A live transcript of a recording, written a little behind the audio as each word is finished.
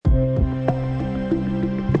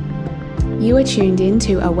You are tuned in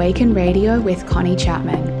to Awaken Radio with Connie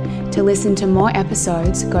Chapman. To listen to more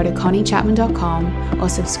episodes, go to conniechapman.com or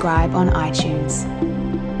subscribe on iTunes.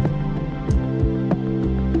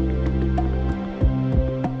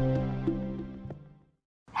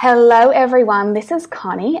 Hello everyone, this is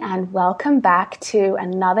Connie and welcome back to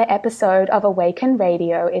another episode of Awaken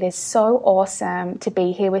Radio. It is so awesome to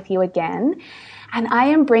be here with you again. And I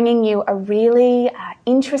am bringing you a really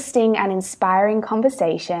interesting and inspiring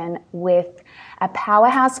conversation with a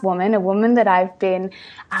powerhouse woman, a woman that I've been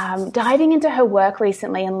diving into her work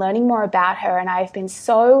recently and learning more about her. And I've been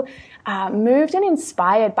so moved and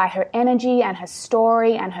inspired by her energy and her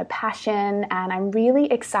story and her passion. And I'm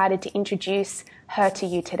really excited to introduce her to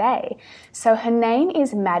you today. So her name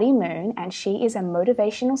is Maddie Moon, and she is a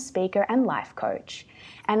motivational speaker and life coach.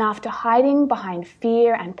 And after hiding behind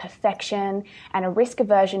fear and perfection and a risk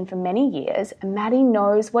aversion for many years, Maddie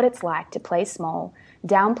knows what it's like to play small,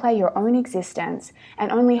 downplay your own existence,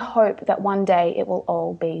 and only hope that one day it will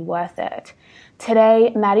all be worth it.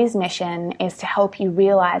 Today, Maddie's mission is to help you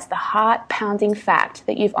realize the heart-pounding fact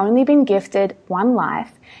that you've only been gifted one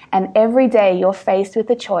life, and every day you're faced with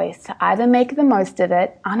the choice to either make the most of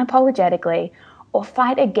it unapologetically or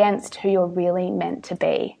fight against who you're really meant to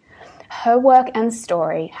be. Her work and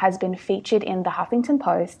story has been featured in the Huffington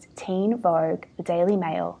Post, Teen Vogue, the Daily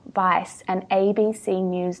Mail, Vice, and ABC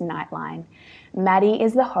News Nightline. Maddie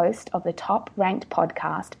is the host of the top-ranked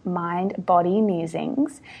podcast, Mind Body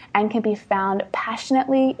Musings, and can be found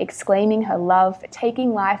passionately exclaiming her love for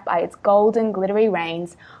taking life by its golden, glittery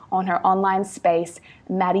reins on her online space,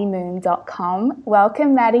 maddiemoon.com.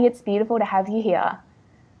 Welcome, Maddie. It's beautiful to have you here.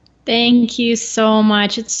 Thank you so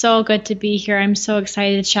much. It's so good to be here. I'm so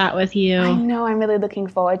excited to chat with you. I know, I'm really looking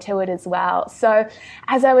forward to it as well. So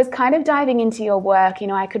as I was kind of diving into your work,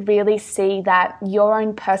 I could really see that your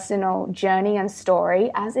own personal journey and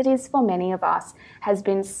story, as it is for many of us, has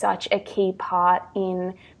been such a key part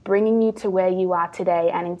in bringing you to where you are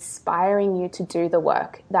today and inspiring you to do the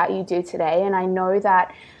work that you do today. And I know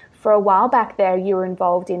that for a while back there, you were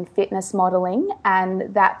involved in fitness modeling,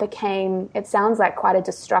 and that became, it sounds like, quite a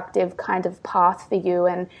destructive kind of path for you,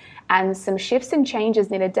 and some shifts and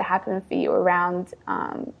changes needed to happen for you around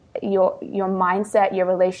your mindset, your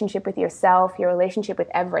relationship with yourself, your relationship with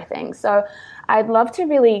everything. So I'd love to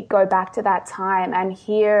really go back to that time and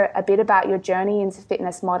hear a bit about your journey into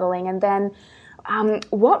fitness modeling, and then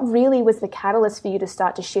what really was the catalyst for you to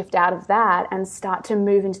start to shift out of that and start to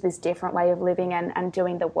move into this different way of living and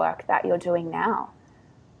doing the work that you're doing now?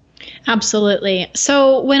 Absolutely.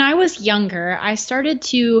 So when I was younger, I started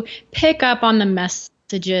to pick up on the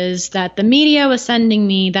messages that the media was sending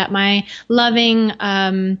me, that my loving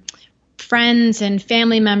friends and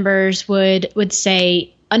family members would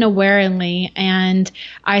say unawarely, and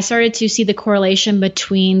I started to see the correlation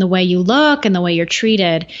between the way you look and the way you're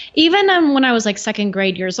treated. Even when I was like when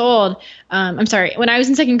I was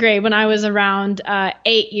in second grade, when I was around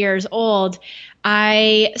 8 years old,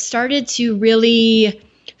 I started to really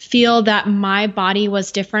feel that my body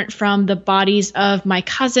was different from the bodies of my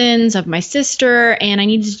cousins, of my sister, and I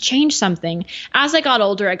needed to change something. As I got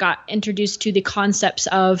older, I got introduced to the concepts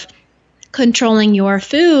of controlling your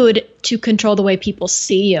food to control the way people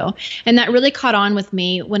see you. And that really caught on with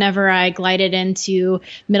me whenever I glided into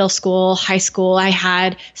middle school, high school. I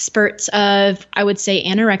had spurts of, I would say,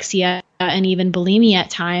 anorexia and even bulimia at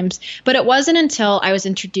times. But it wasn't until I was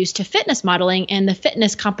introduced to fitness modeling and the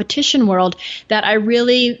fitness competition world that I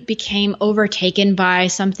really became overtaken by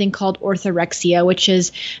something called orthorexia, which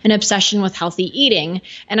is an obsession with healthy eating.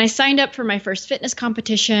 And I signed up for my first fitness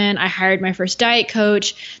competition. I hired my first diet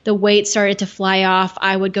coach. The weight started to fly off.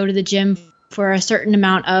 I would go to the gym for a certain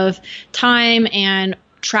amount of time and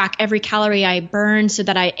track every calorie I burned so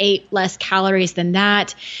that I ate less calories than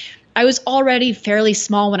that. I was already fairly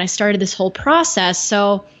small when I started this whole process.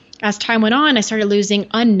 So as time went on, I started losing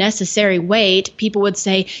unnecessary weight. People would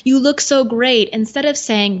say, "You look so great." Instead of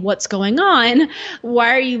saying, "What's going on?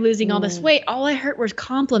 Why are you losing all this weight?" All I heard were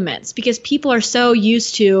compliments, because people are so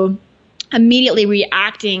used to immediately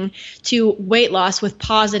reacting to weight loss with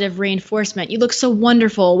positive reinforcement. "You look so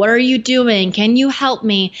wonderful. What are you doing? Can you help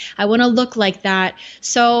me? I want to look like that."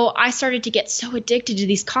 So I started to get so addicted to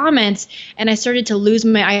these comments, and I started to lose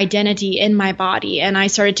my identity in my body, and I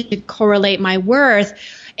started to correlate my worth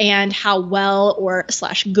and how well or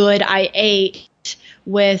 / good I ate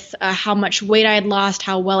with how much weight I had lost,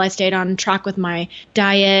 how well I stayed on track with my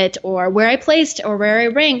diet, or where I placed or where I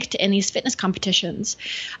ranked in these fitness competitions.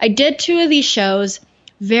 I did 2 of these shows.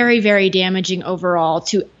 very, very damaging overall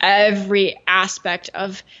to every aspect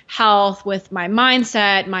of health, with my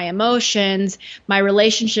mindset, my emotions, my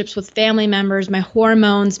relationships with family members, my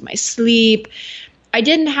hormones, my sleep. I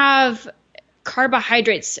didn't have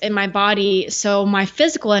carbohydrates in my body, so my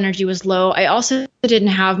physical energy was low. I also didn't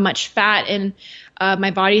have much fat in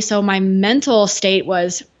my body, so my mental state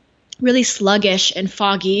was really sluggish and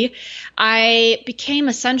foggy. I became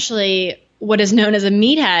essentially what is known as a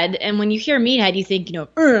meathead. And when you hear meathead, you think,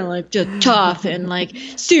 like just tough and like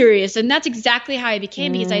serious. And that's exactly how I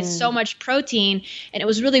became, because I had so much protein and it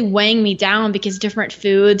was really weighing me down, because different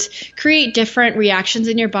foods create different reactions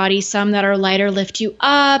in your body. Some that are lighter lift you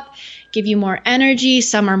up, give you more energy.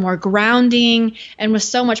 Some are more grounding. And with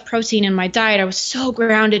so much protein in my diet, I was so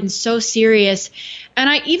grounded and so serious. And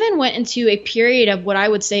I even went into a period of what I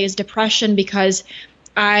would say is depression, because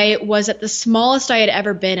I was at the smallest I had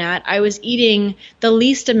ever been at. I was eating the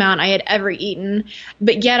least amount I had ever eaten,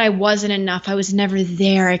 but yet I wasn't enough. I was never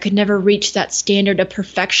there. I could never reach that standard of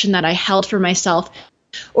perfection that I held for myself,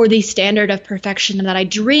 or the standard of perfection that I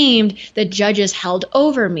dreamed the judges held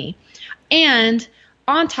over me. And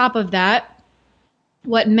on top of that,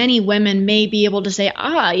 what many women may be able to say,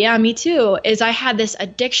 yeah, me too, is I had this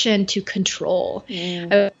addiction to control.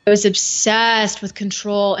 I was obsessed with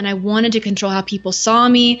control, and I wanted to control how people saw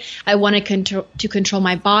me. I wanted to control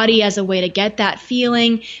my body as a way to get that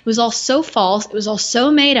feeling. It was all so false. It was all so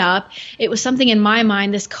made up. It was something in my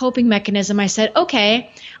mind, this coping mechanism. I said,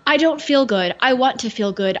 okay, I don't feel good. I want to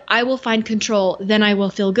feel good. I will find control. Then I will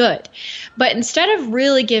feel good. But instead of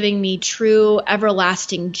really giving me true,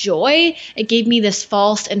 everlasting joy, it gave me this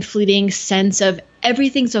false and fleeting sense of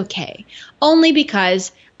everything's okay, only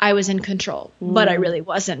because I was in control. But I really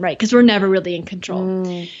wasn't, right? Because we're never really in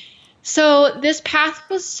control. So this path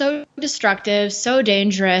was so destructive, so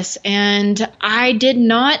dangerous, and I did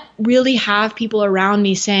not really have people around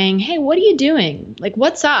me saying, hey, what are you doing? Like,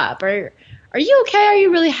 what's up? Are you okay? Are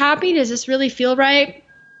you really happy? Does this really feel right?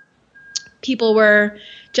 People were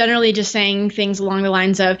generally just saying things along the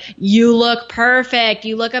lines of, you look perfect,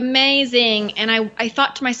 you look amazing. And I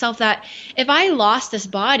thought to myself that if I lost this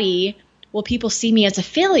body, will people see me as a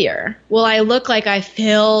failure? Will I look like I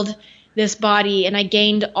failed this body and I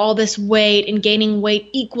gained all this weight, and gaining weight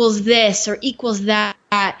equals this or equals that?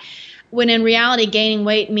 When in reality, gaining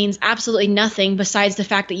weight means absolutely nothing besides the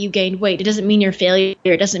fact that you gained weight. It doesn't mean you're a failure.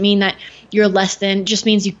 It doesn't mean that you're less than. It just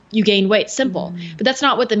means you gained weight. Simple. But that's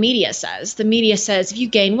not what the media says. The media says if you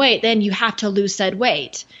gain weight, then you have to lose said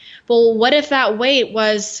weight. Well, what if that weight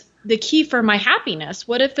was the key for my happiness?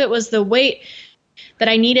 What if it was the weight that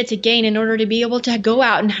I needed to gain in order to be able to go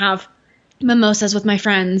out and have mimosas with my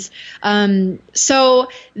friends? So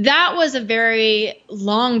that was a very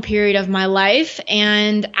long period of my life.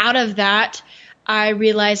 And out of that, I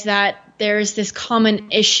realized that there's this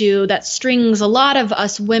common issue that strings a lot of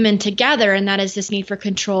us women together, and that is this need for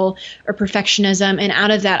control or perfectionism. And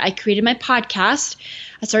out of that, I created my podcast.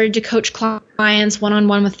 I started to coach clients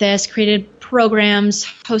one-on-one with this, created programs,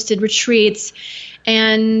 hosted retreats.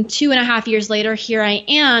 And 2.5 years later, here I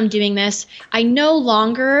am doing this. I no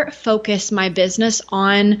longer focus my business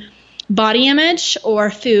on body image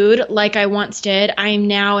or food like I once did. I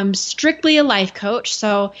am strictly a life coach.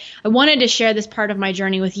 So I wanted to share this part of my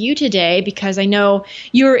journey with you today, because I know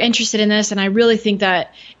you're interested in this, and I really think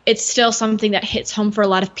that it's still something that hits home for a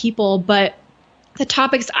lot of people. But the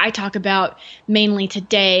topics I talk about mainly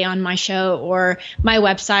today on my show or my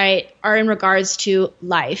website are in regards to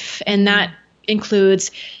life, and that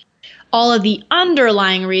includes all of the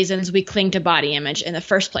underlying reasons we cling to body image in the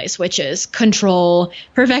first place, which is control,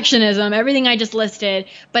 perfectionism, everything I just listed.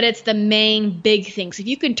 But it's the main big things. If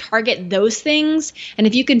you can target those things, and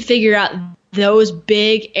if you can figure out those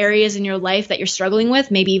big areas in your life that you're struggling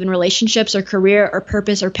with, maybe even relationships or career or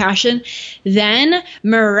purpose or passion, then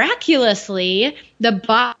miraculously the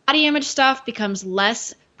body image stuff becomes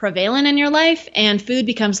less prevalent in your life, and food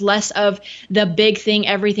becomes less of the big thing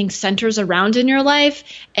everything centers around in your life.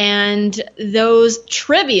 And those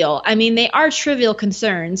they are trivial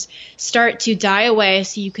concerns, start to die away,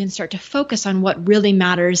 so you can start to focus on what really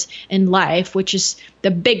matters in life, which is the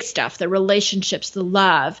big stuff, the relationships, the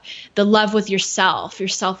love with yourself, your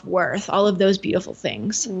self-worth, all of those beautiful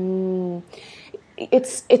things.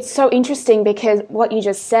 It's so interesting, because what you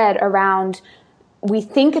just said around, we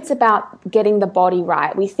think it's about getting the body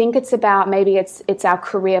right. We think it's about, maybe it's our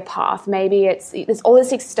career path. Maybe there's all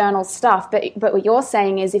this external stuff. But what you're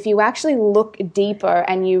saying is, if you actually look deeper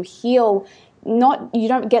and you heal, you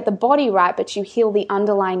don't get the body right, but you heal the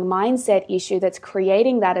underlying mindset issue that's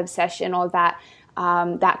creating that obsession or that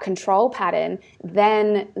that control pattern,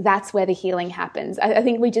 then that's where the healing happens. I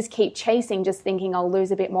think we just keep chasing, just thinking I'll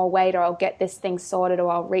lose a bit more weight, or I'll get this thing sorted,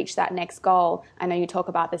 or I'll reach that next goal. I know you talk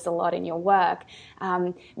about this a lot in your work,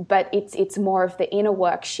 but it's more of the inner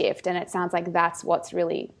work shift, and it sounds like that's what's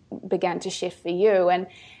really began to shift for you. And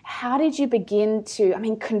how did you begin to,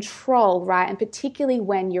 control, right? And particularly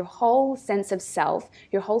when your whole sense of self,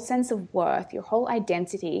 your whole sense of worth, your whole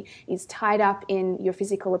identity is tied up in your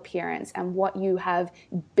physical appearance and what you have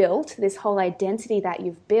built, this whole identity that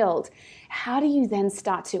you've built. How do you then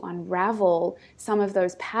start to unravel some of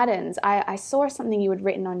those patterns? I saw something you had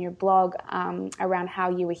written on your blog around how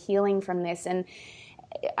you were healing from this, and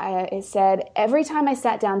it said, every time I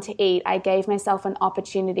sat down to eat, I gave myself an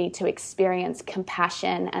opportunity to experience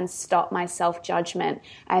compassion and stop my self-judgment.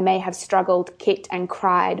 I may have struggled, kicked, and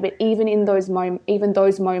cried, but even those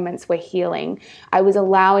moments were healing. I was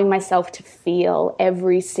allowing myself to feel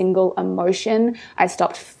every single emotion. I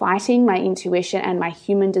stopped fighting my intuition and my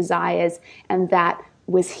human desires, and that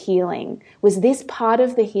was healing. Was this part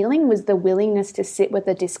of the healing? Was the willingness to sit with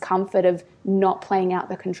the discomfort of not playing out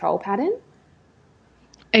the control pattern?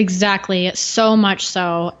 Exactly. So much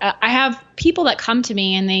so. I have people that come to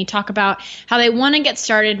me and they talk about how they want to get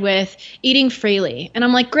started with eating freely. And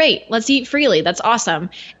I'm like, great, let's eat freely. That's awesome.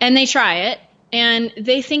 And they try it and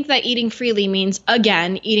they think that eating freely means,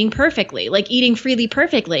 again, eating perfectly, like eating freely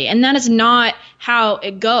perfectly. And that is not how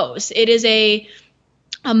it goes. It is a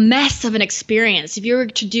mess of an experience. If you were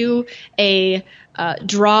to do a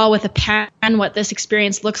draw with a pen what this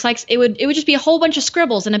experience looks like, it would just be a whole bunch of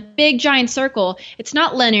scribbles in a big giant circle. It's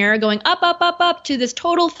not linear, going up, up, up, up to this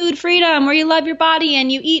total food freedom where you love your body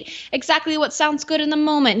and you eat exactly what sounds good in the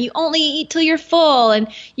moment. You only eat till you're full and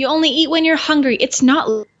you only eat when you're hungry. It's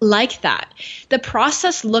not like that. The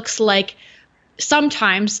process looks like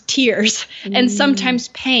sometimes tears and sometimes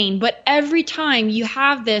pain, but every time you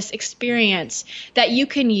have this experience that you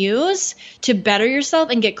can use to better yourself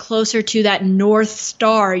and get closer to that North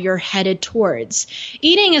Star you're headed towards.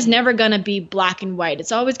 Eating is never going to be black and white.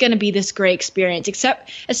 It's always going to be this gray experience,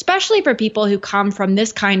 especially for people who come from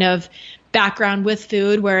this kind of background with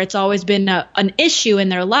food where it's always been an issue in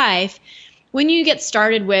their life. When you get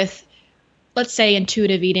started with, let's say,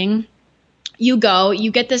 intuitive eating, you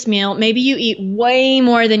get this meal, maybe you eat way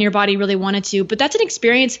more than your body really wanted to, but that's an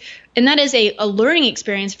experience, and that is a learning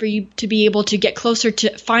experience for you to be able to get closer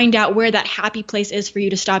to find out where that happy place is for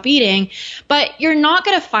you to stop eating. But you're not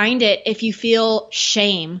going to find it if you feel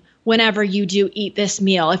shame whenever you do eat this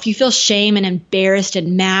meal. If you feel shame and embarrassed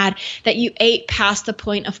and mad that you ate past the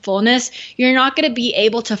point of fullness, you're not going to be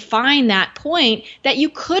able to find that point that you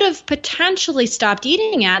could have potentially stopped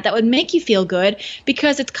eating at that would make you feel good,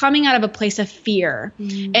 because it's coming out of a place of fear.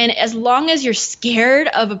 And as long as you're scared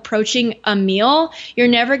of approaching a meal, you're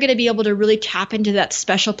never going to be able to really tap into that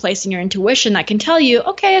special place in your intuition that can tell you,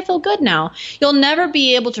 okay, I feel good now. You'll never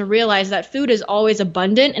be able to realize that food is always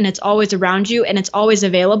abundant and it's always around you and it's always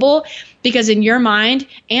available, because in your mind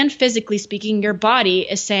and physically speaking, your body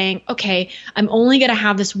is saying, okay, I'm only going to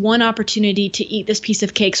have this one opportunity to eat this piece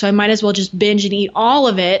of cake, so I might as well just binge and eat all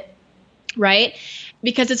of it, right?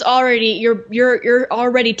 Because it's already, you're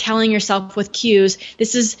already telling yourself with cues,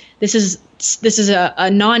 this is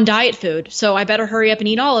a non-diet food, so I better hurry up and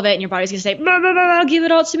eat all of it. And your body's gonna say, blah, blah, blah, give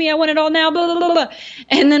it all to me, I want it all now, blah, blah, blah, blah.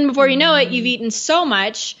 And then before you know it, you've eaten so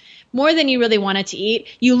much, more than you really wanted to eat.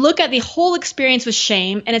 You look at the whole experience with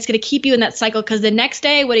shame, and it's going to keep you in that cycle, because the next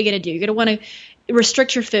day, what are you going to do? You're going to want to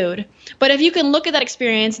restrict your food. But if you can look at that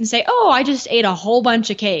experience and say, oh, I just ate a whole bunch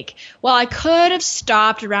of cake. Well, I could have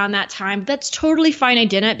stopped around that time, but that's totally fine. I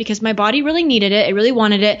didn't, because my body really needed it. It really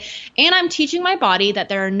wanted it. And I'm teaching my body that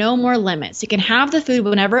there are no more limits. It can have the food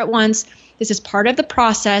whenever it wants. This is part of the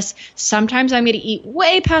process. Sometimes I'm going to eat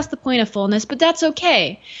way past the point of fullness, but that's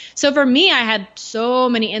okay. So for me, I had so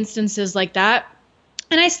many instances like that.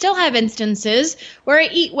 And I still have instances where I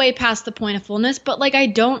eat way past the point of fullness, but like I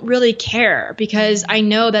don't really care, because I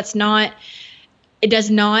know it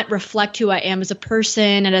does not reflect who I am as a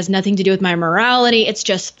person. It has nothing to do with my morality. It's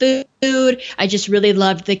just food. I just really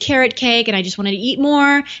loved the carrot cake and I just wanted to eat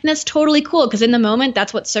more. And that's totally cool, because in the moment,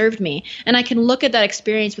 that's what served me. And I can look at that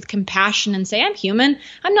experience with compassion and say, I'm human.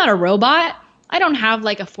 I'm not a robot. I don't have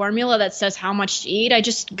like a formula that says how much to eat. I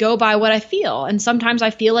just go by what I feel. And sometimes I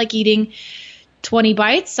feel like eating 20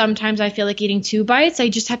 bites. Sometimes I feel like eating 2 bites. I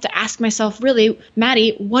just have to ask myself, really,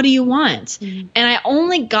 Maddie, what do you want? And I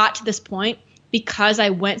only got to this point because I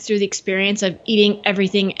went through the experience of eating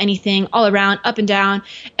everything, anything, all around, up and down,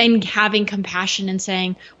 and having compassion and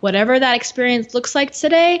saying, whatever that experience looks like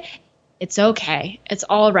today, it's okay. It's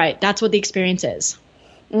all right. That's what the experience is.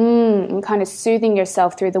 And kind of soothing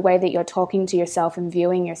yourself through the way that you're talking to yourself and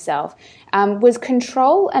viewing yourself. Was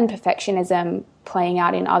control and perfectionism playing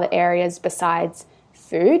out in other areas besides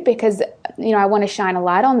food? Because, I want to shine a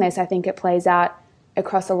light on this. I think it plays out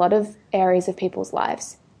across a lot of areas of people's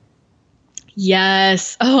lives.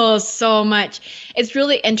 Yes. Oh, so much. It's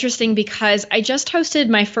really interesting because I just hosted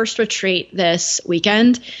my first retreat this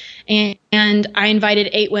weekend, and I invited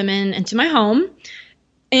 8 women into my home.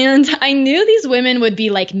 And I knew these women would be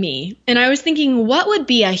like me. And I was thinking, what would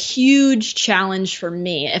be a huge challenge for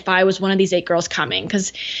me if I was one of these 8 girls coming?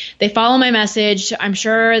 Because they follow my message. I'm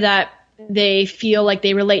sure that they feel like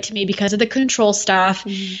they relate to me because of the control stuff.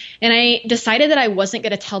 And I decided that I wasn't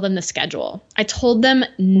going to tell them the schedule. I told them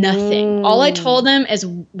nothing. All I told them is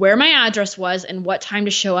where my address was and what time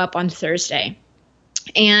to show up on Thursday.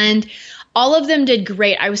 And all of them did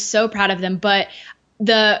great. I was so proud of them. But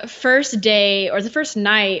the first day or the first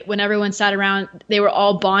night when everyone sat around, they were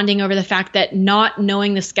all bonding over the fact that not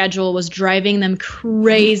knowing the schedule was driving them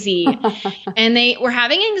crazy. And they were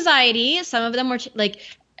having anxiety. Some of them were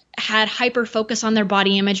had hyper focus on their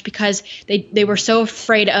body image because they were so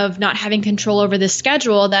afraid of not having control over the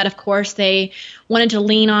schedule that, of course, they wanted to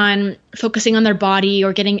lean on focusing on their body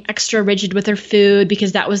or getting extra rigid with their food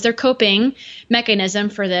because that was their coping mechanism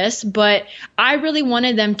for this. But I really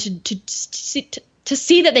wanted them to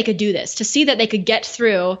see that they could do this, to see that they could get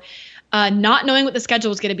through not knowing what the schedule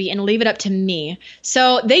was going to be and leave it up to me.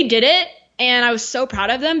 So they did it. And I was so proud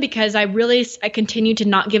of them because I continued to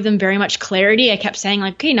not give them very much clarity. I kept saying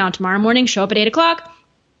okay, now tomorrow morning, show up at 8:00.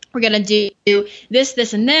 We're going to do this,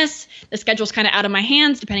 this, and this. The schedule's kind of out of my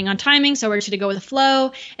hands depending on timing. So we're just going to go with the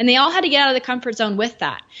flow. And they all had to get out of the comfort zone with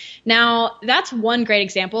that. Now, that's one great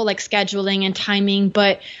example, like scheduling and timing,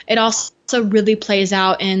 but it also really plays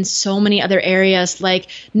out in so many other areas, like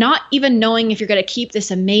not even knowing if you're going to keep this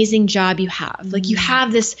amazing job you have. Like you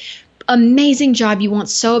have this amazing job you want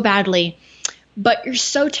so badly, but you're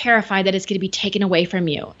so terrified that it's going to be taken away from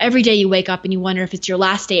you. Every day you wake up and you wonder if it's your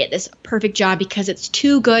last day at this perfect job because it's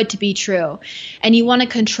too good to be true. And you want to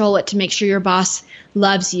control it to make sure your boss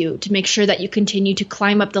loves you, to make sure that you continue to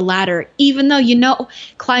climb up the ladder, even though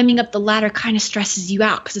climbing up the ladder kind of stresses you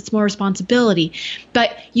out because it's more responsibility.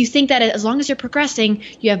 But you think that as long as you're progressing,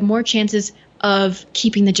 you have more chances of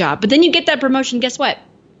keeping the job. But then you get that promotion, guess what?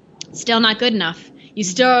 Still not good enough. You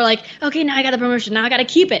still are like, okay, now I got the promotion. Now I got to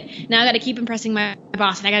keep it. Now I got to keep impressing my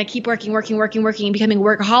boss. And I got to keep working and becoming a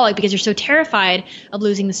workaholic because you're so terrified of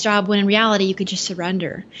losing this job when in reality you could just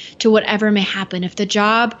surrender to whatever may happen. If the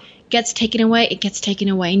job gets taken away, it gets taken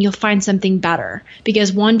away and you'll find something better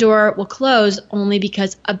because one door will close only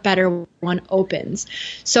because a better one opens.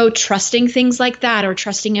 So trusting things like that, or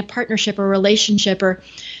trusting a partnership or relationship, or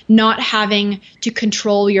not having to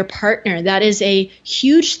control your partner. That is a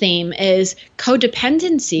huge theme. Is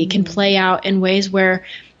codependency can play out in ways where,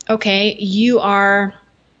 okay, you are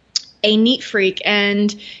a neat freak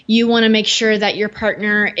and you want to make sure that your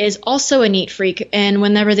partner is also a neat freak. And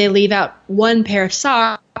whenever they leave out one pair of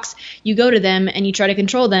socks, you go to them and you try to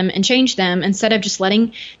control them and change them instead of just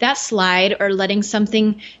letting that slide or letting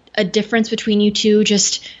a difference between you two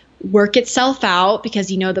just work itself out because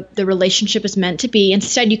the relationship is meant to be.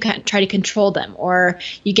 Instead, you can't try to control them, or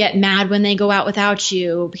you get mad when they go out without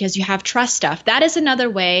you because you have trust stuff. That is another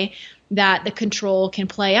way that the control can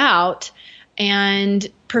play out. And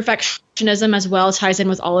perfectionism as well ties in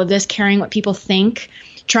with all of this, caring what people think,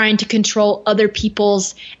 trying to control other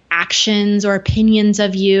people's actions or opinions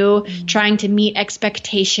of you, trying to meet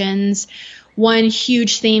expectations. One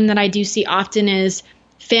huge theme that I do see often is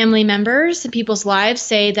family members in people's lives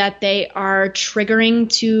say that they are triggering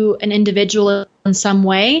to an individual in some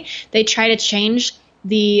way. They try to change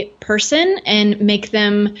the person and make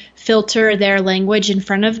them filter their language in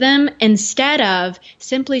front of them instead of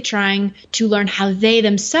simply trying to learn how they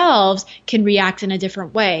themselves can react in a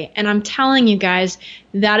different way. And I'm telling you guys,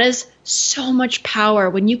 that is so much power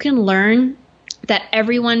when you can learn that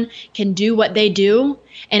everyone can do what they do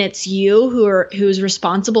and it's you who's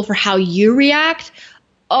responsible for how you react.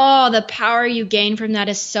 Oh, the power you gain from that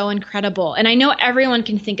is so incredible. And I know everyone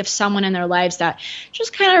can think of someone in their lives that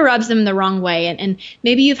just kind of rubs them the wrong way. And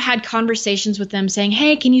maybe you've had conversations with them saying,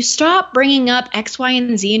 hey, can you stop bringing up X, Y,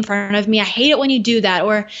 and Z in front of me? I hate it when you do that.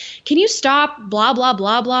 Or can you stop blah, blah,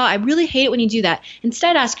 blah, blah? I really hate it when you do that.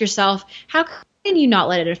 Instead, ask yourself, how can you not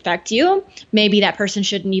let it affect you? Maybe that person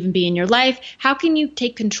shouldn't even be in your life. How can you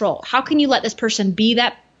take control? How can you let this person be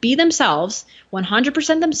themselves,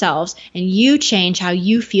 100% themselves, and you change how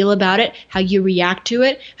you feel about it, how you react to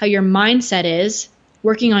it, how your mindset is,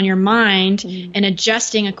 working on your mind and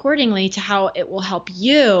adjusting accordingly to how it will help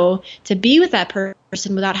you to be with that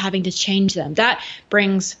person without having to change them. That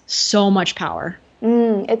brings so much power.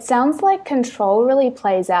 It sounds like control really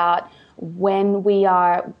plays out when we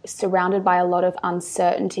are surrounded by a lot of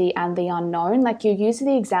uncertainty and the unknown. Like you use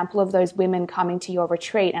the example of those women coming to your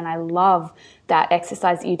retreat, and I love that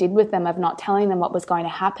exercise that you did with them of not telling them what was going to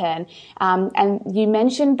happen. And you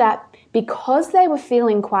mentioned that because they were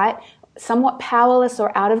feeling quite somewhat powerless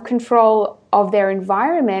or out of control of their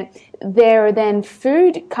environment, their then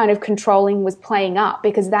food kind of controlling was playing up,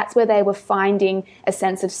 because that's where they were finding a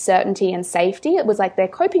sense of certainty and safety. It was like their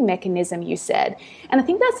coping mechanism, you said. And I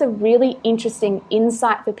think that's a really interesting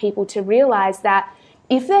insight for people to realize, that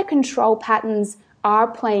if their control patterns are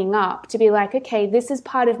playing up, to be like, okay, this is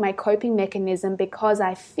part of my coping mechanism because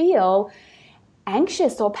I feel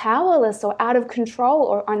anxious or powerless or out of control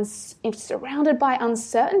or surrounded by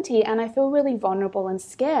uncertainty, and I feel really vulnerable and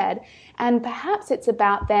scared. And perhaps it's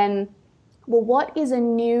about then, well, what is a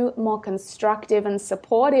new, more constructive and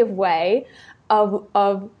supportive way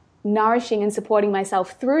of nourishing and supporting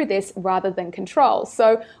myself through this rather than control?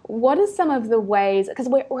 So what are some of the ways, because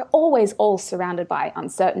we're always all surrounded by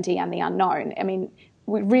uncertainty and the unknown. I mean,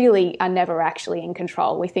 we really are never actually in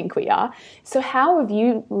control. We think we are. So how have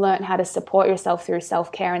you learned how to support yourself through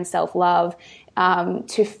self-care and self-love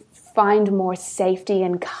to find more safety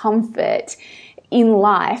and comfort in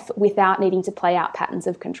life without needing to play out patterns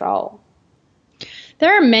of control?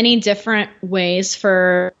 There are many different ways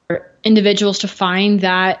for individuals to find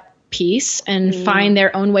that peace and find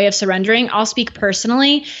their own way of surrendering. I'll speak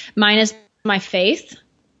personally. Mine is my faith.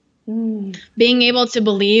 Being able to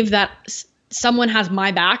believe that someone has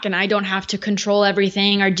my back and I don't have to control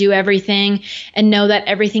everything or do everything, and know that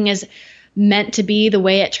everything is meant to be the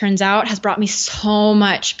way it turns out, has brought me so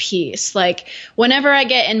much peace. Like whenever I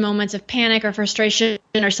get in moments of panic or frustration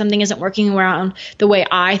or something isn't working around the way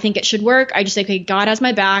I think it should work, I just say, okay, God has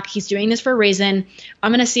my back. He's doing this for a reason.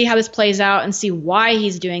 I'm going to see how this plays out and see why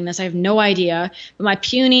he's doing this. I have no idea. But my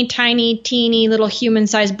puny, tiny, teeny little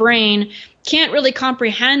human-sized brain can't really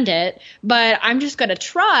comprehend it, but I'm just going to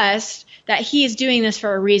trust that he is doing this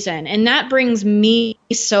for a reason. And that brings me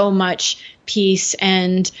so much peace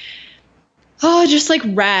and just like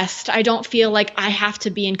rest. I don't feel like I have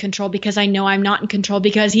to be in control, because I know I'm not in control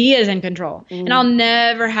because he is in control. And I'll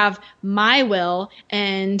never have my will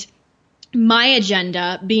and my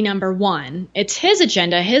agenda be number one. It's his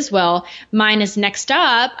agenda, his will. Mine is next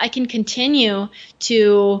up. I can continue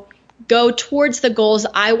to go towards the goals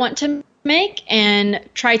I want to make and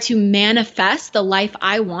try to manifest the life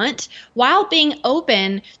I want, while being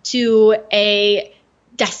open to a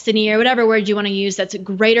destiny or whatever word you want to use that's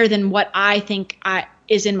greater than what I think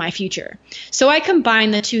is in my future. So I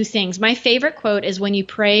combine the two things. My favorite quote is, when you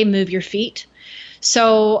pray, move your feet.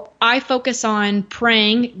 So I focus on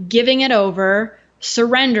praying, giving it over,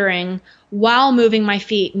 surrendering while moving my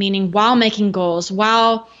feet, meaning while making goals,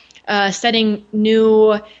 while setting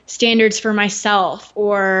new standards for myself,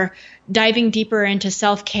 or diving deeper into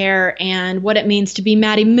self-care and what it means to be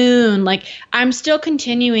Maddie Moon. Like, I'm still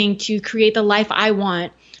continuing to create the life I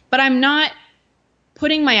want, but I'm not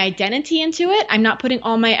putting my identity into it. I'm not putting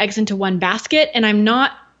all my eggs into one basket, and I'm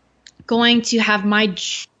not going to have my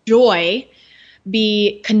joy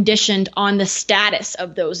be conditioned on the status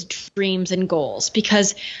of those dreams and goals.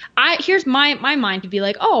 Because here's my mind could be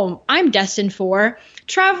like, oh, I'm destined for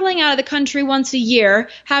traveling out of the country once a year,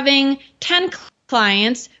 having 10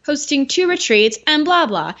 clients, hosting 2 retreats, and blah,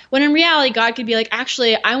 blah. When in reality, God could be like,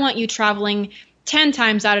 actually, I want you traveling 10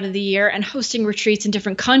 times out of the year and hosting retreats in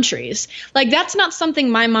different countries. Like, that's not something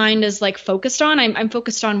my mind is like focused on. I'm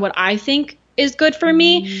focused on what I think is good for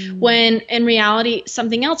me, when in reality,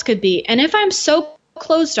 something else could be. And if I'm so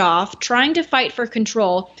closed off, trying to fight for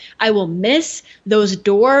control, I will miss those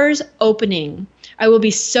doors opening. I will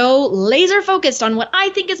be so laser focused on what I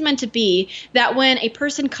think is meant to be, that when a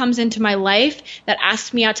person comes into my life that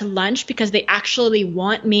asks me out to lunch because they actually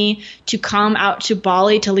want me to come out to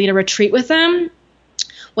Bali to lead a retreat with them,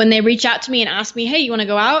 when they reach out to me and ask me, hey, you want to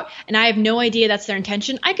go out? And I have no idea that's their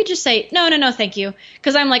intention, I could just say, no, thank you.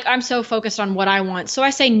 Because I'm so focused on what I want. So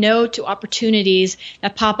I say no to opportunities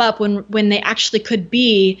that pop up when they actually could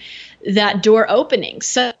be that door opening.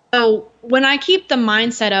 So when I keep the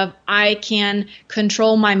mindset of I can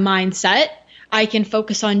control my mindset, I can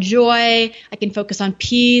focus on joy, I can focus on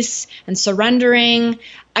peace and surrendering,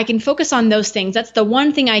 I can focus on those things. That's the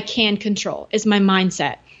one thing I can control, is my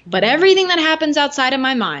mindset. But everything that happens outside of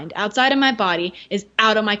my mind, outside of my body, is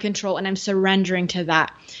out of my control, and I'm surrendering to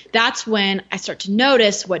that. That's when I start to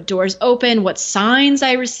notice what doors open, what signs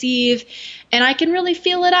I receive, and I can really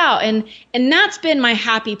feel it out. And that's been my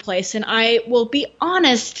happy place. And I will be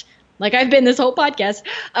honest, like I've been this whole podcast,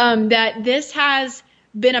 that this has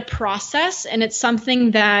been a process, and it's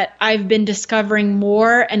something that I've been discovering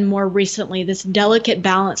more and more recently, this delicate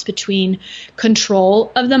balance between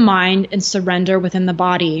control of the mind and surrender within the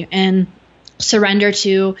body, and surrender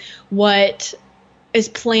to what is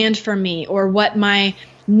planned for me, or what my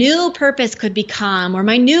new purpose could become, or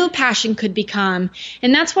my new passion could become.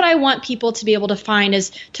 And that's what I want people to be able to find,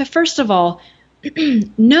 is to, first of all,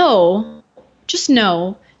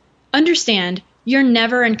 understand you're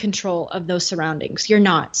never in control of those surroundings. You're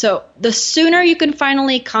not. So the sooner you can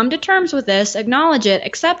finally come to terms with this, acknowledge it,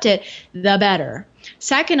 accept it, the better.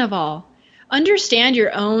 Second of all, understand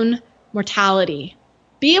your own mortality.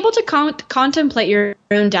 Be able to contemplate your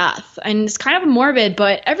own death. And it's kind of morbid,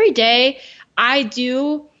 but every day I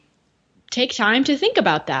do take time to think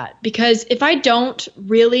about that, because if I don't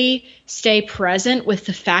really stay present with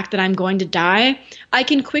the fact that I'm going to die, I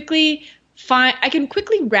can quickly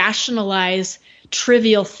rationalize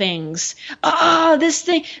trivial things. Oh, this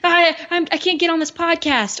thing, I can't get on this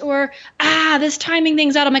podcast, or this timing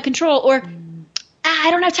thing's out of my control, or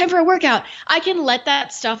I don't have time for a workout. I can let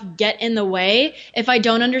that stuff get in the way. If I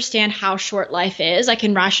don't understand how short life is, I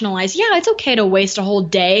can rationalize, it's okay to waste a whole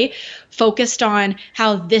day focused on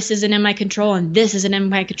how this isn't in my control and this isn't in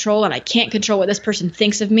my control and I can't control what this person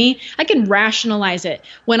thinks of me. I can rationalize it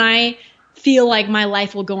when I feel like my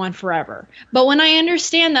life will go on forever. But when I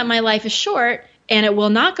understand that my life is short and it will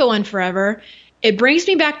not go on forever, it brings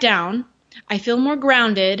me back down. I feel more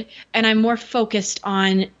grounded, and I'm more focused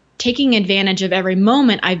on taking advantage of every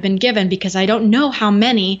moment I've been given, because I don't know how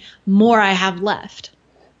many more I have left.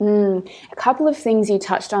 A couple of things you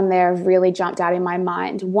touched on there have really jumped out in my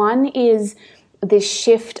mind. One is this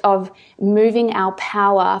shift of moving our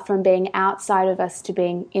power from being outside of us to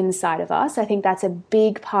being inside of us. I think that's a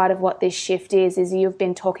big part of what this shift is you've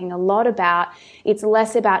been talking a lot about. It's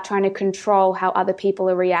less about trying to control how other people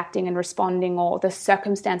are reacting and responding, or the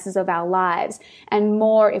circumstances of our lives, and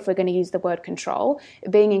more, if we're going to use the word control,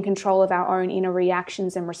 being in control of our own inner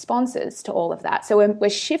reactions and responses to all of that. So we're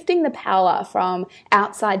shifting the power from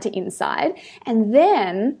outside to inside, and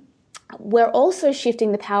then we're also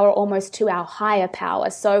shifting the power almost to our higher power.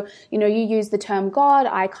 So, you use the term God.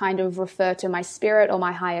 I kind of refer to my spirit or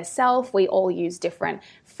my higher self. We all use different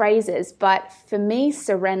phrases. But for me,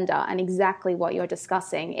 surrender, and exactly what you're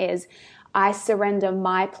discussing, is I surrender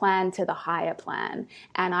my plan to the higher plan,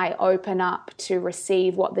 and I open up to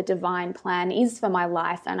receive what the divine plan is for my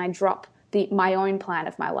life, and I drop my own plan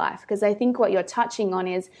of my life. Because I think what you're touching on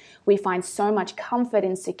is we find so much comfort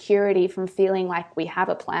and security from feeling like we have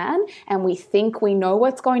a plan and we think we know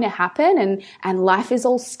what's going to happen, and life is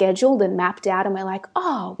all scheduled and mapped out, and we're like,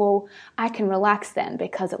 oh, well, I can relax then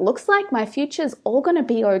because it looks like my future's all going to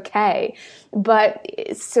be okay. But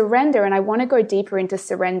surrender, and I want to go deeper into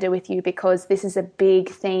surrender with you, because this is a big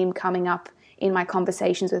theme coming up in my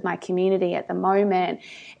conversations with my community at the moment.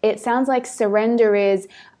 It sounds like surrender is,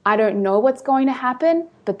 I don't know what's going to happen,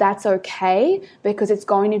 but that's okay, because it's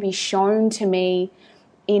going to be shown to me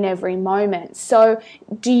in every moment. So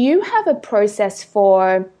do you have a process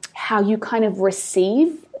for how you kind of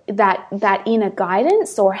receive that inner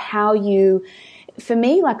guidance, or how you, for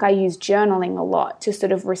me, like I use journaling a lot to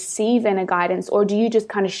sort of receive inner guidance, or do you just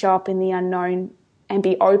kind of show up in the unknown and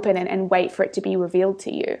be open and wait for it to be revealed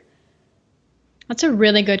to you? That's a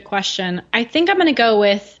really good question. I think I'm going to go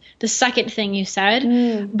with the second thing you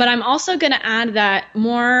said, but I'm also going to add that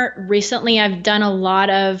more recently I've done a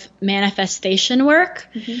lot of manifestation work,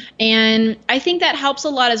 and I think that helps a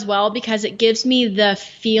lot as well, because it gives me the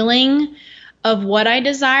feeling of what I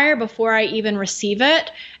desire before I even receive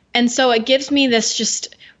it. And so it gives me this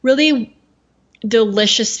just really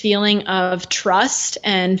delicious feeling of trust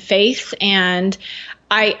and faith, and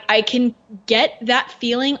I can get that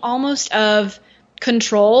feeling almost of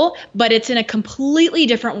control, but it's in a completely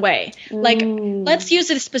different way. Like, let's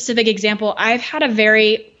use a specific example. I've had a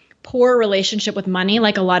very poor relationship with money,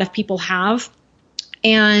 like a lot of people have.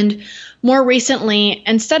 And more recently,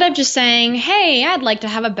 instead of just saying, hey, I'd like to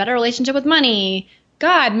have a better relationship with money,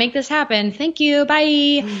 God, make this happen, thank you, bye,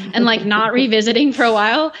 and like not revisiting for a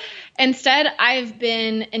while, instead I've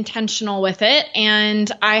been intentional with it.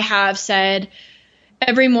 And I have said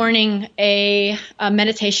every morning a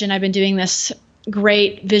meditation. I've been doing this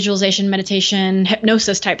great visualization, meditation,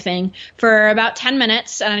 hypnosis type thing for about 10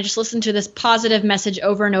 minutes. And I just listen to this positive message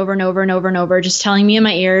over and over and over and over and over, just telling me in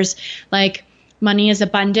my ears, like, money is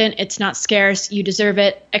abundant, it's not scarce, you deserve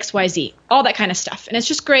it, XYZ, all that kind of stuff. And it's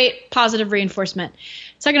just great positive reinforcement.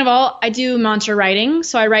 Second of all, I do mantra writing.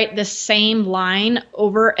 So I write the same line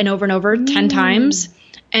over and over and over 10 times.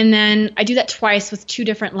 And then I do that twice with 2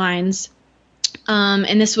 different lines.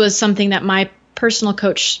 And this was something that my personal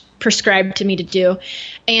coach prescribed to me to do.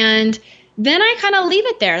 And then I kind of leave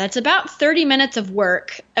it there. That's about 30 minutes of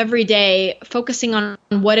work every day, focusing on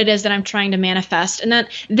what it is that I'm trying to manifest. And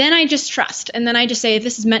then I just trust. And then I just say, if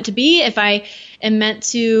this is meant to be, if I am meant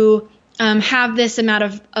to have this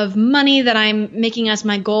amount of money that I'm making as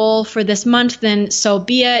my goal for this month, then so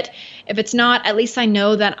be it. If it's not, at least I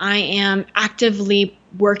know that I am actively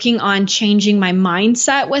working on changing my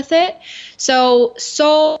mindset with it. So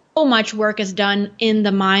much work is done in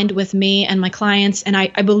the mind with me and my clients. And I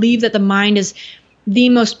believe that the mind is the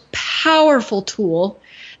most powerful tool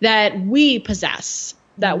that we possess,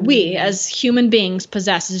 that we as human beings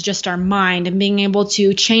possess, is just our mind, and being able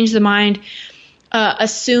to change the mind,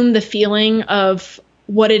 assume the feeling of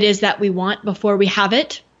what it is that we want before we have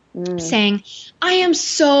it, saying, I am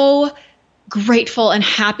so grateful and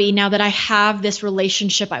happy now that I have this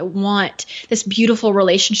relationship I want, this beautiful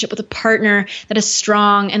relationship with a partner that is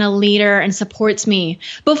strong and a leader and supports me,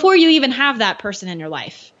 before you even have that person in your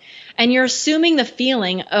life. And you're assuming the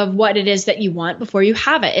feeling of what it is that you want before you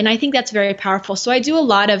have it. And I think that's very powerful. So I do a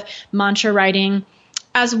lot of mantra writing,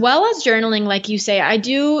 as well as journaling. Like you say, I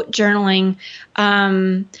do journaling.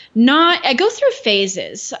 I go through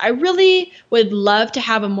phases. I really would love to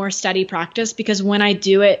have a more steady practice, because when I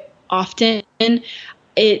do it often,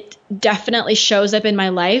 it definitely shows up in my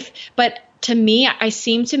life. But to me, I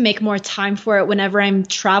seem to make more time for it whenever I'm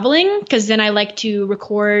traveling, because then I like to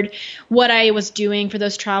record what I was doing for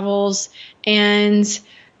those travels. And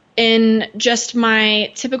in just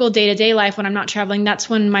my typical day-to-day life, when I'm not traveling, that's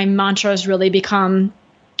when my mantras really become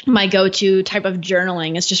my go-to type of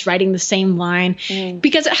journaling, is just writing the same line,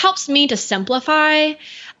 because it helps me to simplify.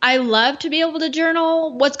 I love to be able to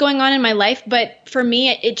journal what's going on in my life, but for me,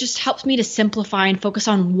 it just helps me to simplify and focus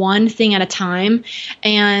on one thing at a time,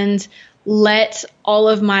 and let all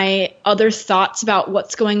of my other thoughts about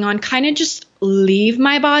what's going on kind of just leave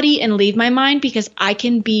my body and leave my mind, because I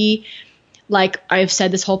can be, like I've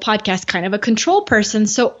said this whole podcast, kind of a control person.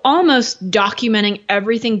 So almost documenting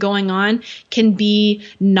everything going on can be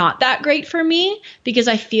not that great for me, because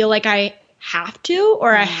I feel like I have to,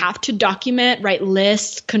 or I have to document, write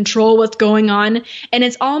lists, control what's going on. And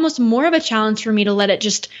it's almost more of a challenge for me to let it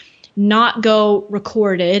just not go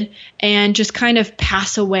recorded and just kind of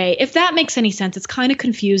pass away. If that makes any sense. It's kind of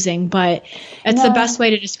confusing, but it's the best way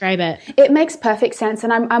to describe it. It makes perfect sense.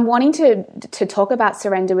 And I'm wanting to talk about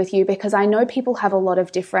surrender with you, because I know people have a lot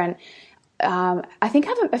of different I think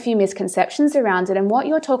have a few misconceptions around it. And what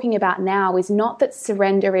you're talking about now is not that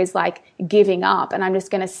surrender is like giving up and I'm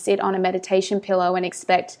just going to sit on a meditation pillow and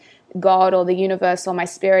expect God or the universe or my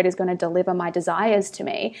spirit is going to deliver my desires to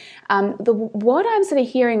me. What I'm sort of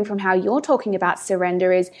hearing from how you're talking about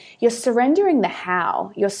surrender is you're surrendering the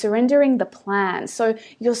how, you're surrendering the plan. So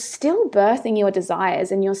you're still birthing your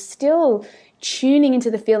desires, and you're still tuning into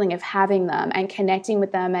the feeling of having them and connecting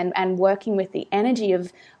with them and working with the energy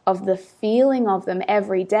of the feeling of them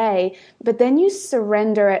every day. But then you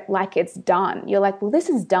surrender it like it's done. You're like, well, this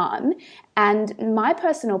is done. And my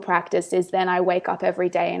personal practice is then I wake up every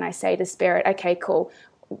day and I say to spirit, okay, cool.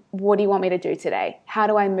 What do you want me to do today? How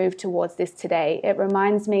do I move towards this today? It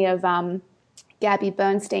reminds me of Gabby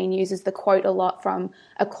Bernstein uses the quote a lot from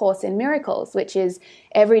A Course in Miracles, which is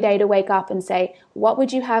every day to wake up and say, what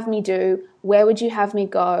would you have me do? Where would you have me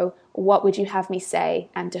go? What would you have me say,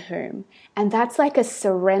 and to whom? And that's like a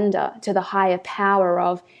surrender to the higher power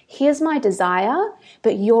of, here's my desire,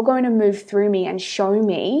 but you're going to move through me and show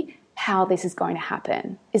me how this is going to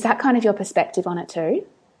happen. Is that kind of your perspective on it too?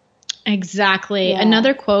 Exactly. Yeah.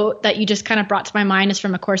 Another quote that you just kind of brought to my mind is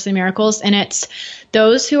from A Course in Miracles, and it's,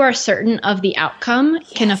 those who are certain of the outcome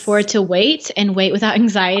can afford to wait, and wait without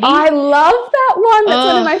anxiety. I love that one. That's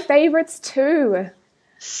one of my favorites too.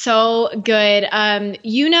 So good.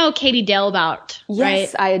 You know Katie Dalebout, right?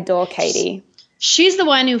 Yes, I adore Katie. She's the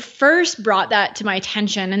one who first brought that to my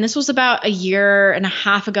attention. And this was about 1.5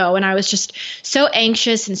 years ago, when I was just so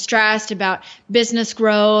anxious and stressed about business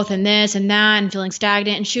growth and this and that and feeling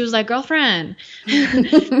stagnant. And she was like, girlfriend,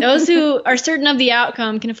 those who are certain of the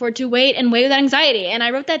outcome can afford to wait, and wait without anxiety. And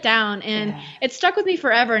I wrote that down, and it stuck with me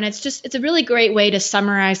forever. And it's a really great way to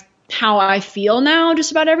summarize how I feel now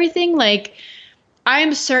just about everything. Like,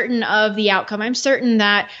 I'm certain of the outcome. I'm certain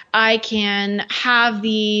that I can have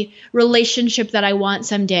the relationship that I want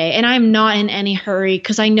someday. And I'm not in any hurry,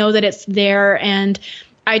 because I know that it's there, and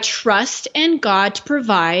I trust in God to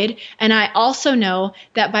provide. And I also know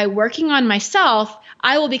that by working on myself,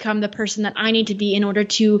 I will become the person that I need to be in order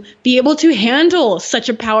to be able to handle such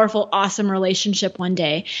a powerful, awesome relationship one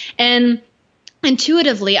day. And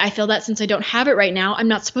intuitively, I feel that since I don't have it right now, I'm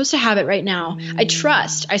not supposed to have it right now. I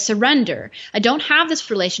trust, I surrender. I don't have this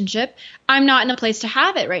relationship. I'm not in a place to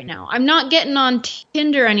have it right now. I'm not getting on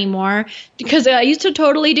Tinder anymore because I used to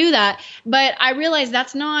totally do that. But I realize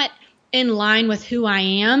that's not in line with who I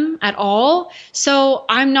am at all. So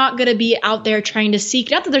I'm not going to be out there trying to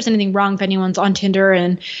seek, not that there's anything wrong if anyone's on Tinder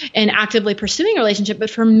and actively pursuing a relationship, but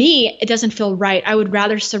for me, it doesn't feel right. I would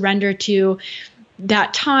rather surrender to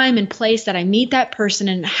that time and place that I meet that person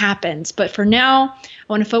and it happens. But for now, I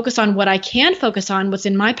want to focus on what I can focus on, what's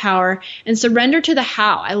in my power, and surrender to the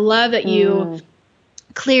how. I love that you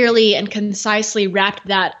clearly and concisely wrapped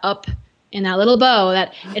that up in that little bow,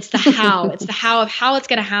 that it's the how. It's the how of how it's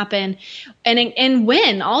going to happen and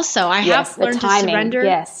when also. I have learned to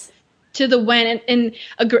surrender to the when. And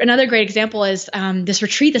another great example is this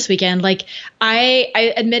retreat this weekend. Like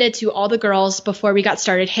I admitted to all the girls before we got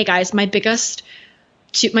started, hey guys, my biggest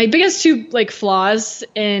two like flaws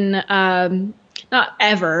in not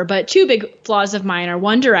ever, but two big flaws of mine are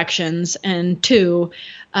 1, directions, and 2,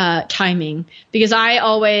 timing. Because I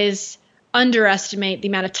always underestimate the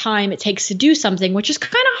amount of time it takes to do something, which is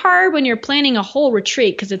kind of hard when you're planning a whole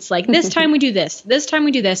retreat, because it's like this time we do this time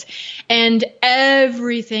we do this, and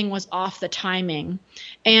everything was off the timing.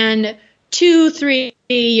 And 2-3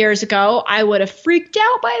 years ago, I would have freaked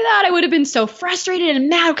out by that. I would have been so frustrated and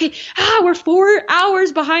mad. Okay, we're 4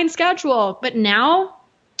 hours behind schedule. But now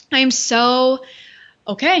I'm so,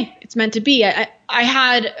 okay, it's meant to be. I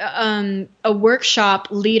had a workshop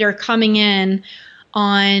leader coming in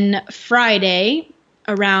on Friday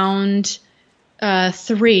around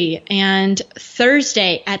 3, and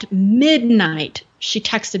Thursday at midnight, she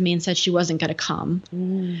texted me and said she wasn't going to come.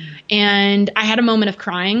 And I had a moment of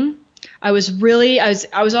crying. I was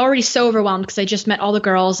already so overwhelmed because I just met all the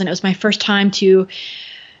girls and it was my first time to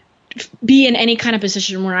be in any kind of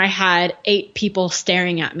position where I had 8 people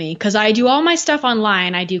staring at me, because I do all my stuff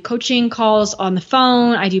online. I do coaching calls on the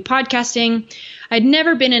phone. I do podcasting. I'd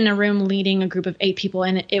never been in a room leading a group of 8 people,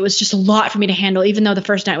 and it was just a lot for me to handle, even though the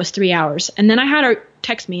first night was 3 hours. And then I had her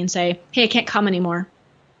text me and say, hey, I can't come anymore.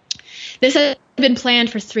 This had been planned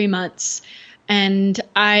for 3 months. And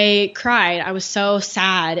I cried. I was so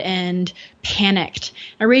sad and panicked.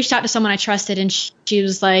 I reached out to someone I trusted, and she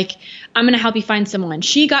was like, I'm going to help you find someone.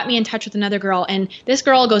 She got me in touch with another girl, and this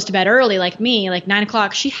girl goes to bed early like me, like 9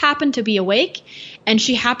 o'clock. She happened to be awake, and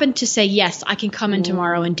she happened to say, yes, I can come in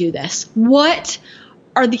tomorrow and do this. What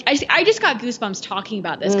are I just got goosebumps talking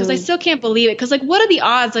about this because I still can't believe it. Because like, what are the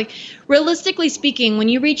odds? Like, realistically speaking, when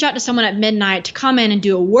you reach out to someone at midnight to come in and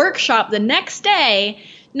do a workshop the next day,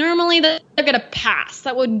 normally they're going to pass.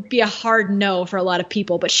 That would be a hard no for a lot of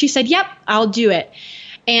people. But she said, yep, I'll do it.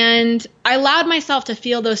 And I allowed myself to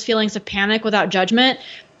feel those feelings of panic without judgment.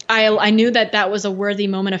 I knew that was a worthy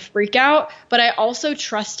moment of freak out, but I also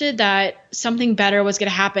trusted that something better was going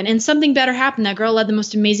to happen. And something better happened. That girl led the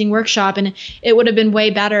most amazing workshop, and it would have been way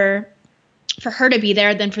better for her to be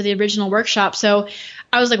there than for the original workshop. So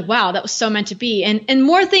I was like, wow, that was so meant to be. And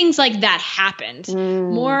more things like that happened.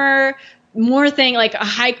 More thing, like a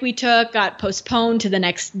hike we took got postponed to the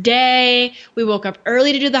next day. We woke up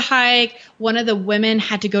early to do the hike. One of the women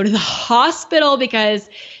had to go to the hospital because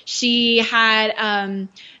she had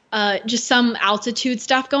just some altitude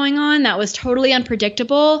stuff going on that was totally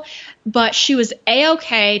unpredictable. But she was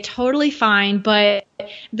A-okay, totally fine. But at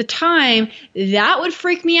the time, that would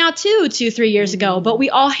freak me out too 2-3 years ago. But we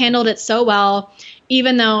all handled it so well.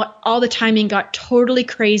 Even though all the timing got totally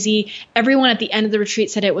crazy, everyone at the end of the retreat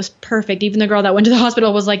said it was perfect. Even the girl that went to the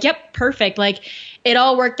hospital was like, yep, perfect. Like, it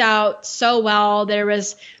all worked out so well. There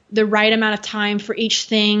was the right amount of time for each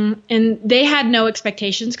thing. And they had no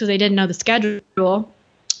expectations because they didn't know the schedule.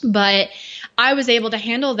 But I was able to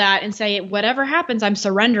handle that and say, whatever happens, I'm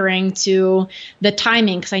surrendering to the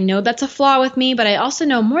timing, because I know that's a flaw with me. But I also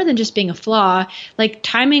know more than just being a flaw. Like,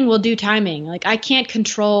 timing will do timing. Like, I can't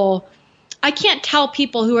tell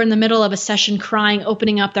people who are in the middle of a session crying,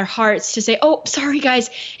 opening up their hearts to say, oh, sorry, guys,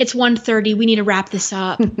 it's 1:30. We need to wrap this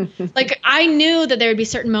up. Like, I knew that there would be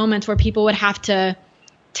certain moments where people would have to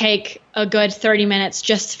take a good 30 minutes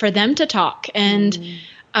just for them to talk. And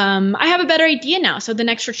I have a better idea now. So the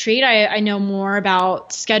next retreat, I know more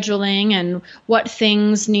about scheduling and what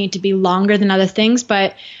things need to be longer than other things.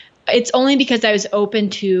 But it's only because I was open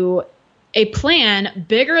to a plan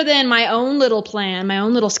bigger than my own little plan, my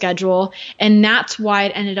own little schedule. And that's why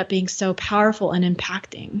it ended up being so powerful and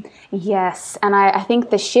impacting. Yes. And I think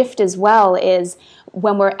the shift as well is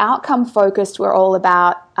when we're outcome focused, we're all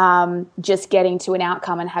about just getting to an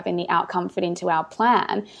outcome and having the outcome fit into our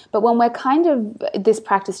plan. But when we're kind of this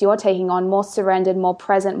practice you're taking on, more surrendered, more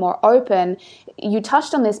present, more open, you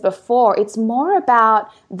touched on this before, it's more about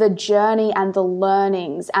the journey and the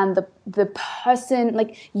learnings and the person.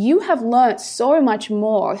 Like, you have learnt so much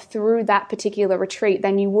more through that particular retreat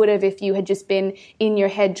than you would have if you had just been in your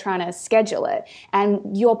head trying to schedule it,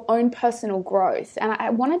 and your own personal growth. And I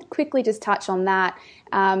wanted to quickly just touch on that.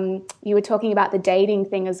 You were talking about the dating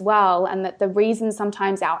thing as well, and that the reason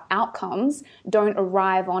sometimes our outcomes don't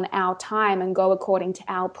arrive on our time and go according to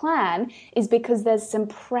our plan is because there's some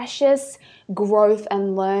precious growth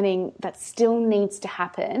and learning that still needs to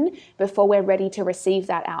happen before we're ready to receive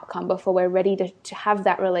that outcome, before we're ready to have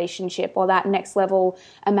that relationship or that next level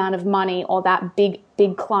amount of money or that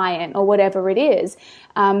big client or whatever it is.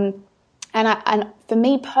 And for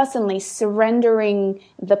me personally, surrendering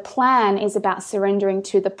the plan is about surrendering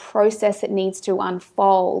to the process that needs to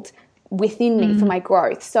unfold within me for my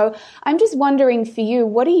growth. So I'm just wondering for you,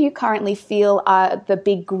 what do you currently feel are the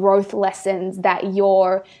big growth lessons that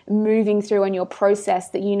you're moving through in your process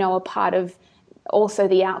that you know are part of also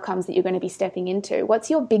the outcomes that you're going to be stepping into? What's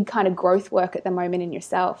your big kind of growth work at the moment in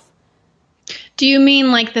yourself? Do you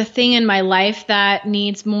mean like the thing in my life that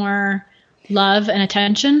needs more love and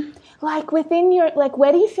attention? Like within your, like,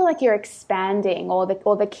 where do you feel like you're expanding, or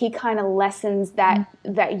the key kind of lessons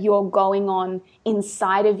that you're going on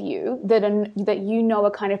inside of you that you know are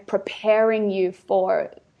kind of preparing you for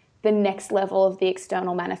the next level of the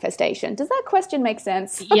external manifestation? Does that question make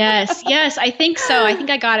sense? Yes, I think so. I think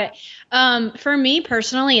I got it. For me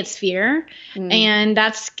personally, it's fear. And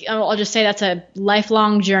I'll just say that's a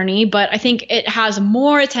lifelong journey, but I think it has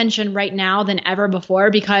more attention right now than ever before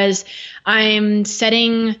because I'm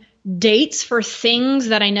setting dates for things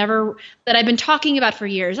that I've been talking about for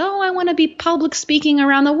years. Oh, I want to be public speaking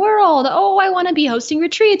around the world. Oh, I want to be hosting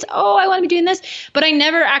retreats. Oh, I want to be doing this. But I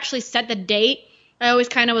never actually set the date. I always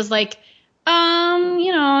kind of was like,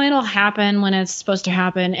 it'll happen when it's supposed to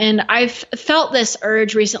happen. And I've felt this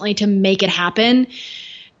urge recently to make it happen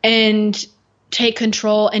and take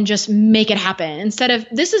control and just make it happen.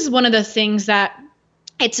 This is one of the things that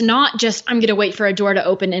it's not just I'm going to wait for a door to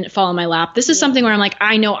open and it fall in my lap. This is something where I'm like,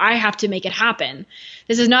 I know I have to make it happen.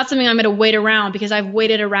 This is not something I'm going to wait around because I've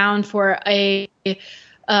waited around for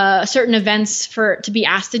certain events to be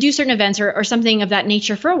asked to do certain events or something of that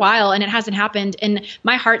nature for a while, and it hasn't happened. And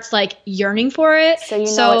my heart's like yearning for it. So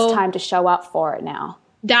it's time to show up for it now.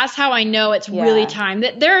 That's how I know it's really time.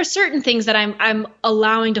 That there are certain things that I'm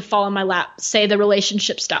allowing to fall in my lap, say the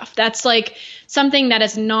relationship stuff. That's like something that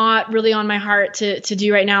is not really on my heart to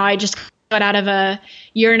do right now. I just got out of a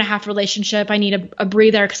 1.5-year relationship. I need a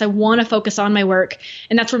breather because I want to focus on my work,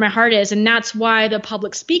 and that's where my heart is. And that's why the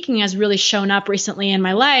public speaking has really shown up recently in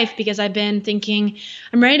my life, because I've been thinking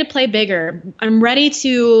I'm ready to play bigger. I'm ready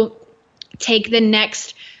to take the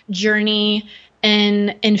next journey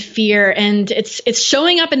and fear, and it's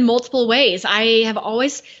showing up in multiple ways. I have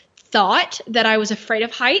always thought that I was afraid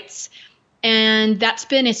of heights, and that's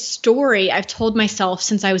been a story I've told myself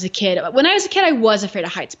since I was a kid. When I was a kid, I was afraid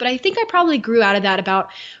of heights, but I think I probably grew out of that about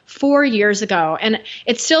 4 years ago, and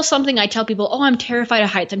it's still something I tell people, I'm terrified of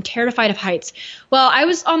heights. I'm terrified of heights. Well, I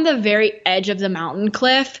was on the very edge of the mountain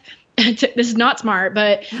cliff. This is not smart,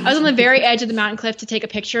 but I was on the very edge of the mountain cliff to take a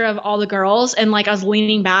picture of all the girls, and like I was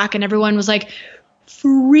leaning back and everyone was like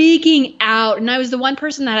freaking out, and I was the one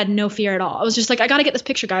person that had no fear at all. I was just like, I gotta get this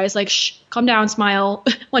picture, guys. Like, shh, calm down, smile.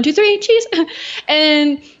 1, 2, 3, cheese.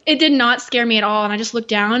 And it did not scare me at all. And I just looked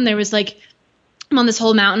down, and there was like, I'm on this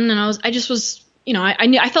whole mountain, and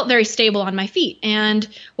I felt very stable on my feet and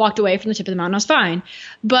walked away from the tip of the mountain. I was fine.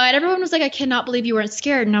 But everyone was like, I cannot believe you weren't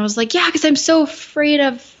scared. And I was like, yeah, because I'm so afraid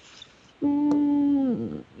of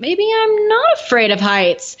maybe I'm not afraid of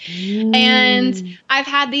heights. And I've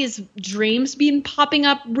had these dreams been popping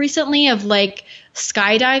up recently of like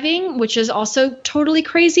skydiving, which is also totally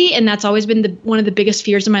crazy. And that's always been one of the biggest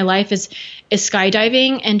fears in my life is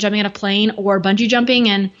skydiving and jumping out of a plane or bungee jumping.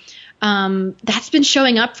 And that's been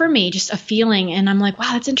showing up for me, just a feeling. And I'm like,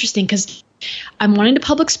 wow, that's interesting, because I'm wanting to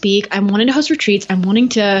public speak. I'm wanting to host retreats. I'm wanting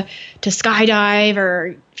to skydive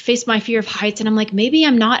or face my fear of heights. And I'm like, maybe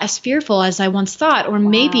I'm not as fearful as I once thought, or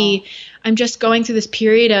maybe I'm just going through this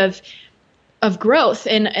period of growth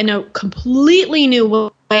in a completely new way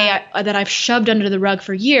that I've shoved under the rug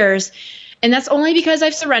for years. And that's only because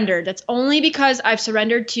I've surrendered. That's only because I've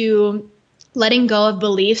surrendered to letting go of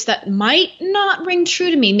beliefs that might not ring true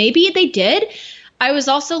to me. Maybe they did. I was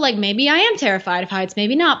also like, maybe I am terrified of heights,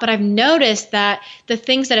 maybe not. But I've noticed that the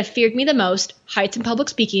things that have feared me the most, heights and public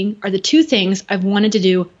speaking, are the two things I've wanted to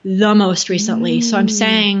do the most recently. So I'm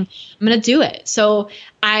saying I'm going to do it. So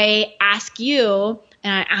I ask you,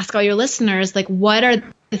 and I ask all your listeners, like, what are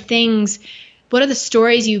the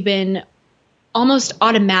stories you've been almost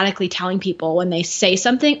automatically telling people when they say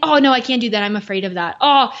something? Oh, no, I can't do that. I'm afraid of that.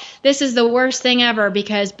 Oh, this is the worst thing ever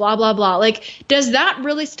because blah, blah, blah. Like, does that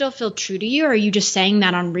really still feel true to you? Or are you just saying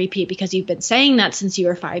that on repeat because you've been saying that since you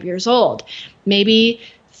were 5 years old? Maybe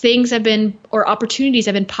opportunities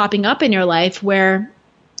have been popping up in your life where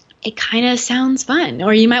it kind of sounds fun,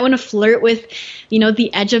 or you might want to flirt with,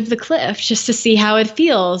 the edge of the cliff just to see how it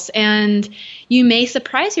feels. And you may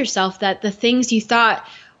surprise yourself that the things you thought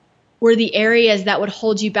were the areas that would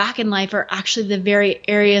hold you back in life are actually the very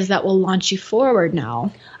areas that will launch you forward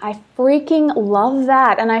now. I freaking love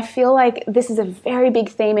that. And I feel like this is a very big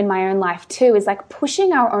theme in my own life too, is like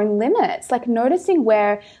pushing our own limits, like noticing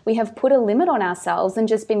where we have put a limit on ourselves and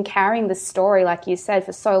just been carrying the story, like you said,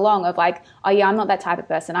 for so long of like, oh yeah, I'm not that type of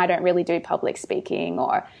person. I don't really do public speaking,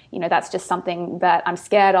 or, that's just something that I'm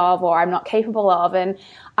scared of or I'm not capable of. And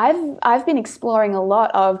I've been exploring a lot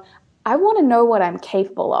of, I want to know what I'm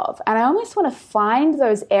capable of. And I almost want to find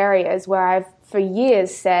those areas where I've for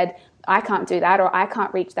years said, I can't do that, or I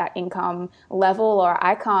can't reach that income level, or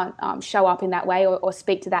I can't show up in that way or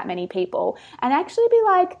speak to that many people. And actually be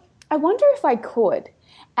like, I wonder if I could.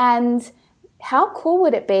 And how cool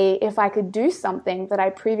would it be if I could do something that I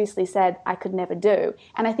previously said I could never do?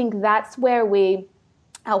 And I think that's where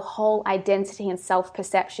our whole identity and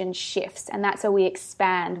self-perception shifts. And that's where we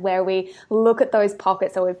expand, where we look at those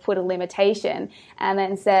pockets where we've put a limitation and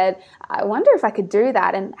then said, I wonder if I could do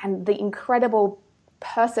that. And the incredible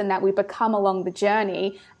person that we become along the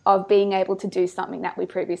journey of being able to do something that we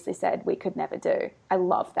previously said we could never do. I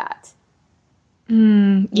love that.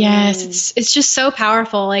 Yes, it's just so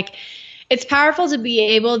powerful. Like, it's powerful to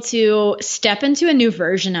be able to step into a new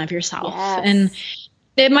version of yourself. Yes. And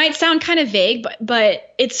it might sound kind of vague,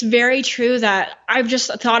 but it's very true that I've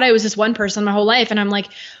just thought I was this one person my whole life. And I'm like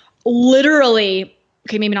literally,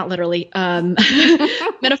 okay, maybe not literally,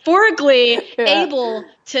 metaphorically able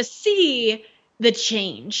to see the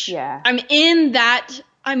change. Yeah. I'm in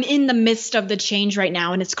the midst of the change right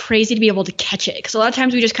now, and it's crazy to be able to catch it. Because a lot of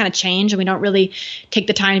times we just kind of change and we don't really take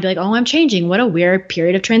the time to be like, oh, I'm changing. What a weird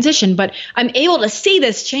period of transition. But I'm able to see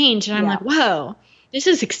this change, and I'm like, whoa. This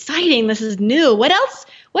is exciting. This is new. What else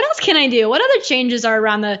can I do? What other changes are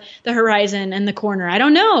around the horizon and the corner? I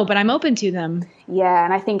don't know, but I'm open to them. Yeah,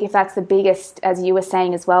 and I think if that's the biggest, as you were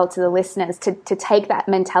saying as well to the listeners, to take that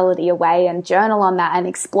mentality away and journal on that and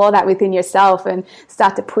explore that within yourself and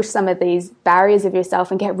start to push some of these barriers of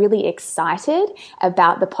yourself and get really excited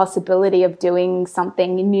about the possibility of doing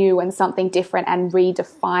something new and something different and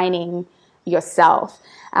redefining yourself.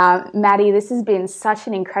 Maddie, this has been such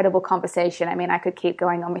an incredible conversation. I mean, I could keep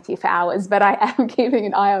going on with you for hours, but I am keeping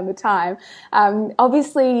an eye on the time.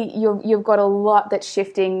 Obviously, you've got a lot that's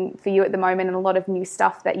shifting for you at the moment and a lot of new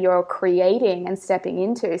stuff that you're creating and stepping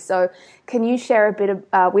into. So can you share a bit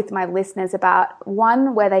with my listeners about,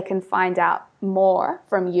 one, where they can find out more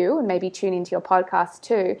from you and maybe tune into your podcast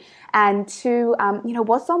too, and two,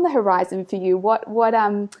 what's on the horizon for you? What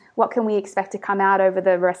can we expect to come out over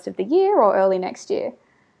the rest of the year or early next year?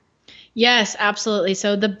 Yes, absolutely.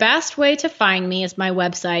 So the best way to find me is my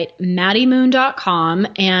website, maddiemoon.com.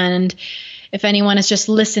 And if anyone is just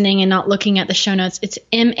listening and not looking at the show notes, it's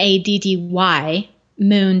MADDY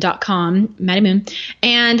moon.com, Maddie Moon.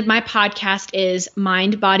 And my podcast is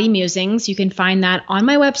Mind Body Musings. You can find that on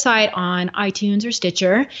my website, on iTunes or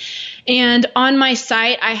Stitcher. And on my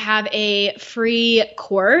site, I have a free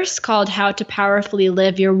course called How to Powerfully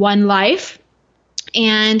Live Your One Life.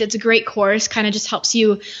 And it's a great course, kind of just helps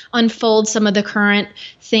you unfold some of the current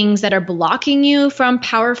things that are blocking you from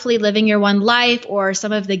powerfully living your one life, or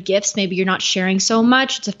some of the gifts maybe you're not sharing so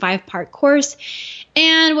much. It's a 5-part course.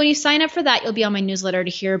 And when you sign up for that, you'll be on my newsletter to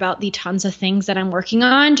hear about the tons of things that I'm working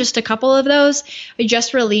on. Just a couple of those. I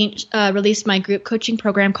just released my group coaching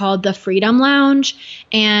program called The Freedom Lounge,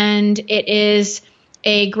 and it is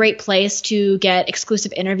a great place to get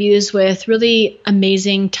exclusive interviews with really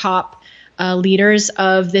amazing top leaders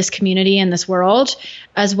of this community and this world,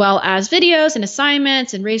 as well as videos and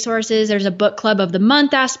assignments and resources. There's a book club of the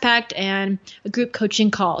month aspect and a group coaching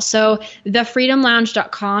call. So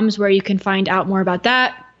thefreedomlounge.com is where you can find out more about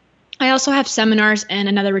that. I also have seminars and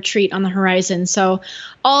another retreat on the horizon. So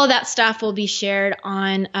all of that stuff will be shared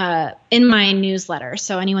on in my newsletter.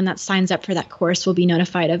 So anyone that signs up for that course will be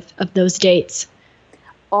notified of those dates.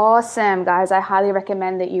 Awesome, guys. I highly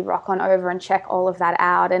recommend that you rock on over and check all of that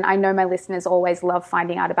out. And I know my listeners always love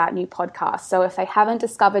finding out about new podcasts. So if they haven't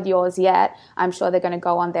discovered yours yet, I'm sure they're going to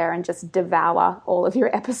go on there and just devour all of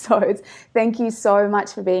your episodes. Thank you so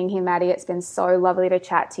much for being here, Maddie. It's been so lovely to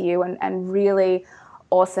chat to you and really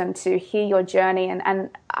awesome to hear your journey and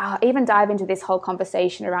even dive into this whole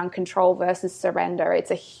conversation around control versus surrender.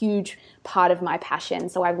 It's a huge part of my passion.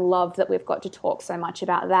 So I've loved that we've got to talk so much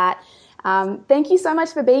about that. Thank you so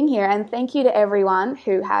much for being here, and thank you to everyone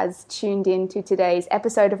who has tuned in to today's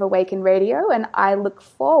episode of Awaken Radio, and I look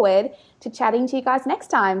forward to chatting to you guys next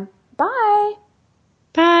time. Bye.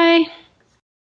 Bye.